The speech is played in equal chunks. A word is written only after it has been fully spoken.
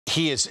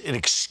He is an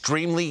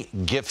extremely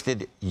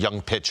gifted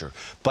young pitcher,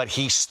 but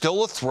he's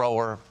still a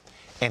thrower,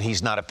 and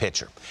he's not a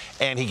pitcher.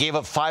 And he gave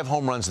up 5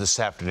 home runs this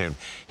afternoon.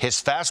 His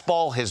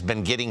fastball has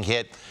been getting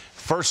hit.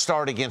 First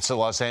start against the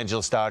Los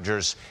Angeles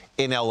Dodgers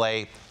in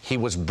L.A., he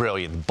was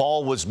brilliant.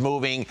 Ball was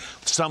moving.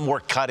 Some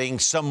were cutting.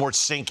 Some were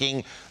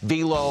sinking.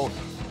 Velo,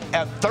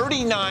 at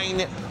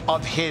 39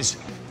 of his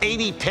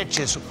 80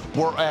 pitches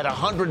were at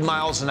 100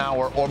 miles an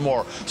hour or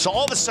more. So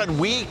all of a sudden,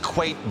 we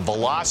equate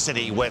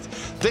velocity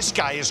with this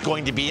guy is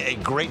going to be a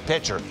great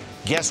pitcher.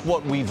 Guess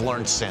what we've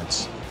learned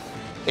since?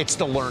 It's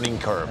the learning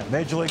curve.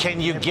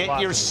 Can you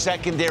get your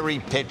secondary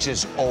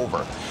pitches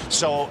over?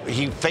 So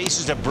he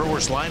faces a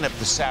Brewers lineup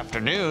this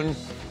afternoon.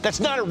 That's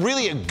not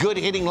really a good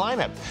hitting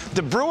lineup.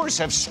 The Brewers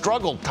have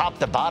struggled top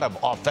to bottom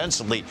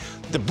offensively.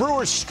 The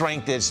Brewers'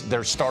 strength is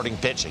their starting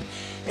pitching.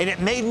 And it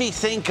made me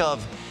think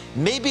of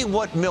maybe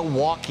what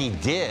Milwaukee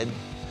did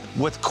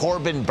with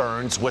Corbin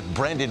Burns, with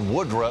Brendan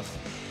Woodruff,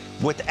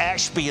 with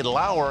Ashby and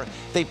Lauer.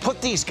 They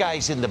put these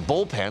guys in the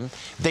bullpen.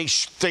 They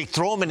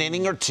throw them an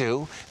inning or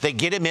two. They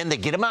get him in, they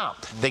get him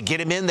out. They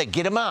get him in, they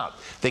get him out.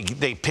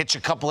 They pitch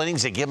a couple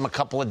innings, they give him a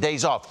couple of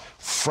days off.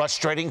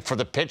 Frustrating for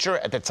the pitcher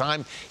at the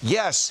time?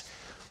 Yes.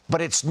 But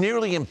it's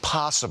nearly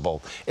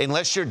impossible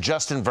unless you're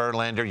Justin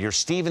Verlander, you're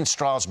Steven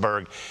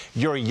Strasburg,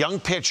 you're a young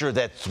pitcher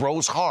that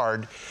throws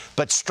hard.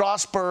 But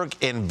Strasburg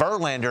and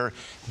Verlander,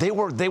 they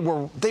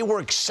were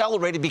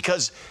accelerated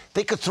because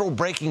they could throw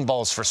breaking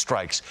balls for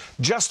strikes.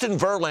 Justin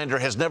Verlander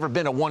has never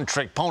been a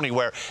one-trick pony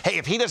where, hey,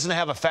 if he doesn't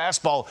have a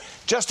fastball,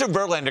 Justin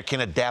Verlander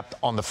can adapt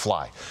on the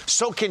fly.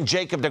 So can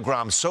Jacob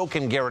deGrom, so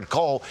can Garrett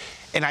Cole.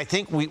 And I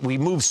think we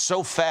move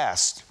so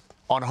fast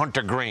on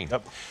Hunter Greene.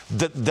 Yep.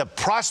 The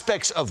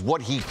prospects of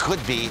what he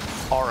could be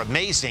are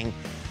amazing,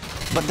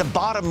 but the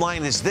bottom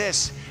line is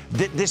this.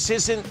 This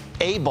isn't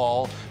A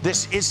ball.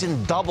 This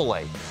isn't double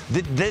A.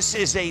 This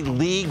is a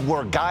league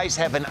where guys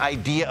have an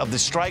idea of the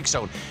strike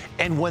zone.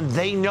 And when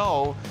they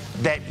know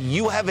that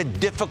you have a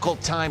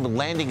difficult time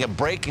landing a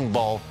breaking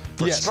ball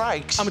for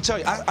strikes. I'm going to tell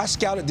you, I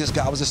scouted this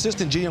guy. I was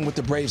assistant GM with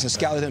the Braves and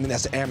scouted him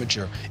as an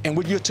amateur.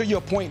 And to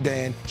your point,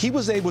 Dan, he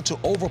was able to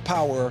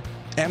overpower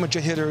amateur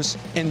hitters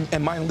and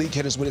minor league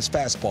hitters with his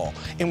fastball.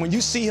 And when you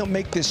see him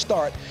make this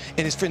start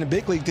in his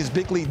big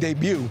league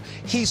debut,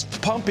 he's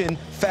pumping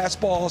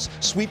fastballs,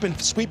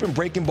 sweeping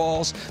breaking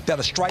balls that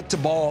are strike to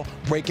ball,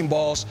 breaking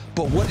balls.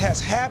 But what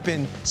has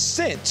happened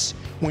since,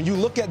 when you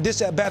look at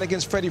this at bat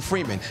against Freddie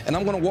Freeman, and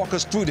I'm going to walk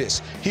us through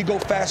this, he go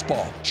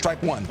fastball,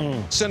 strike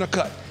one, center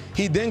cut.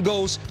 He then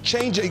goes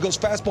changeup, he goes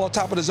fastball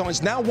top of the zone.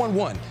 It's now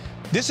 1-1.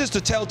 This is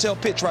the telltale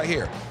pitch right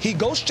here. He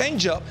goes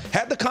changeup,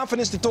 had the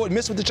confidence to throw it,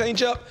 missed with the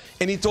changeup,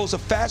 and he throws a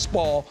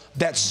fastball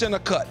that's center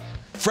cut.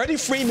 Freddie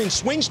Freeman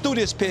swings through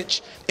this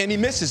pitch, and he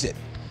misses it.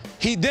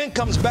 He then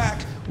comes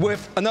back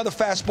with another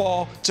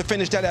fastball to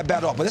finish that at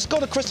bat off. But let's go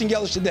to Christian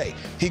Yelich today.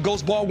 He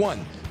goes ball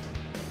one.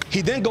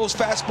 He then goes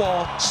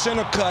fastball,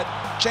 center cut,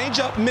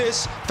 changeup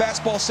miss,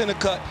 fastball center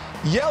cut.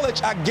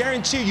 Yelich, I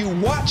guarantee you,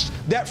 watched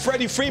that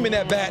Freddie Freeman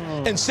at bat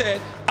and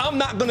said, I'm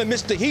not going to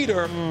miss the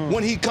heater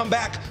when he come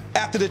back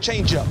after the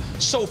changeup.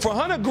 So for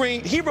Hunter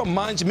Greene, he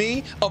reminds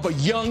me of a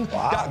young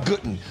Doc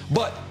Gooden.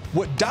 But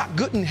what Doc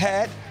Gooden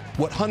had,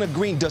 what Hunter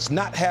Greene does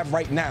not have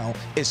right now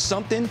is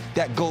something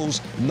that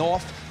goes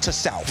north to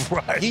south.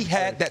 Right. He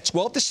had that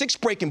 12-6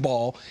 breaking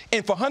ball,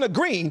 and for Hunter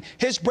Greene,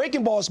 his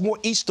breaking ball is more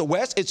east to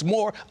west. It's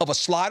more of a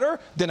slider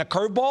than a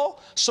curveball.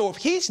 So if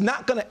he's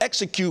not going to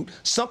execute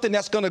something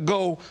that's going to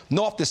go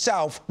north to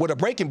south with a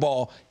breaking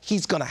ball,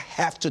 he's going to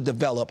have to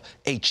develop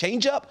a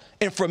changeup.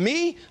 And for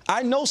me,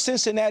 I know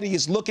Cincinnati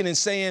is looking and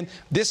saying,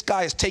 this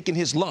guy is taking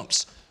his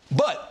lumps.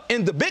 But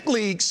in the big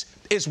leagues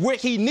is where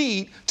he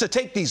need to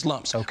take these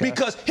lumps.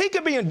 Because he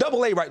could be in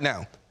Double-A right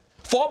now,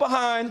 fall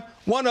behind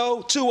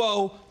 1-0,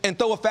 2-0, and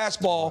throw a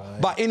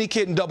fastball by any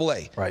kid in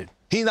Double-A.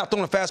 He's not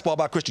throwing a fastball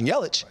by Christian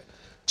Yelich.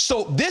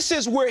 So this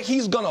is where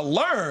he's going to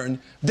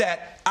learn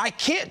that I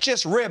can't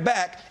just rear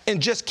back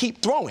and just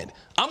keep throwing.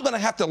 I'm going to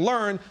have to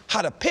learn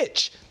how to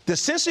pitch. The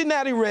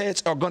Cincinnati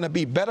Reds are going to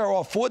be better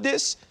off for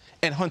this,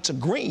 and Hunter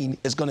Greene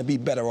is going to be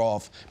better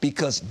off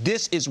because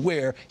this is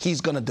where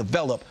he's going to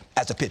develop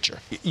as a pitcher.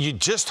 You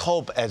just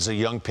hope as a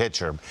young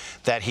pitcher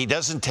that he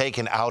doesn't take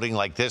an outing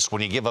like this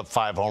when you give up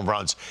 5 home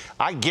runs.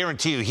 I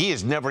guarantee you he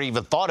has never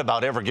even thought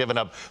about ever giving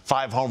up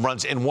 5 home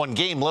runs in one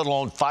game, let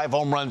alone 5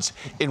 home runs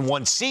in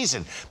one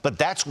season. But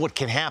that's what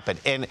can happen.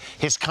 And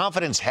his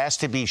confidence has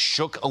to be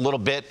shook a little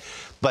bit.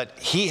 But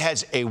he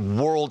has a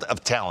world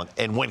of talent.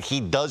 And when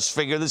he does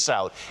figure this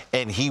out,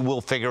 and he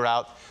will figure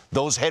out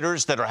those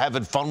hitters that are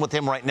having fun with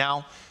him right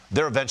now,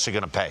 they're eventually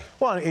going to pay.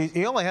 Well,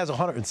 he only has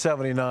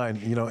 179,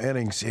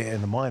 innings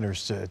in the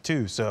minors,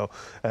 too. So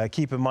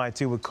keep in mind,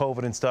 too, with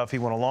COVID and stuff, he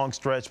went a long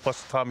stretch,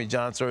 plus the Tommy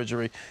John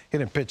surgery. He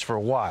didn't pitch for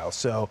a while.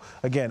 So,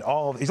 again,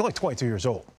 he's only 22 years old.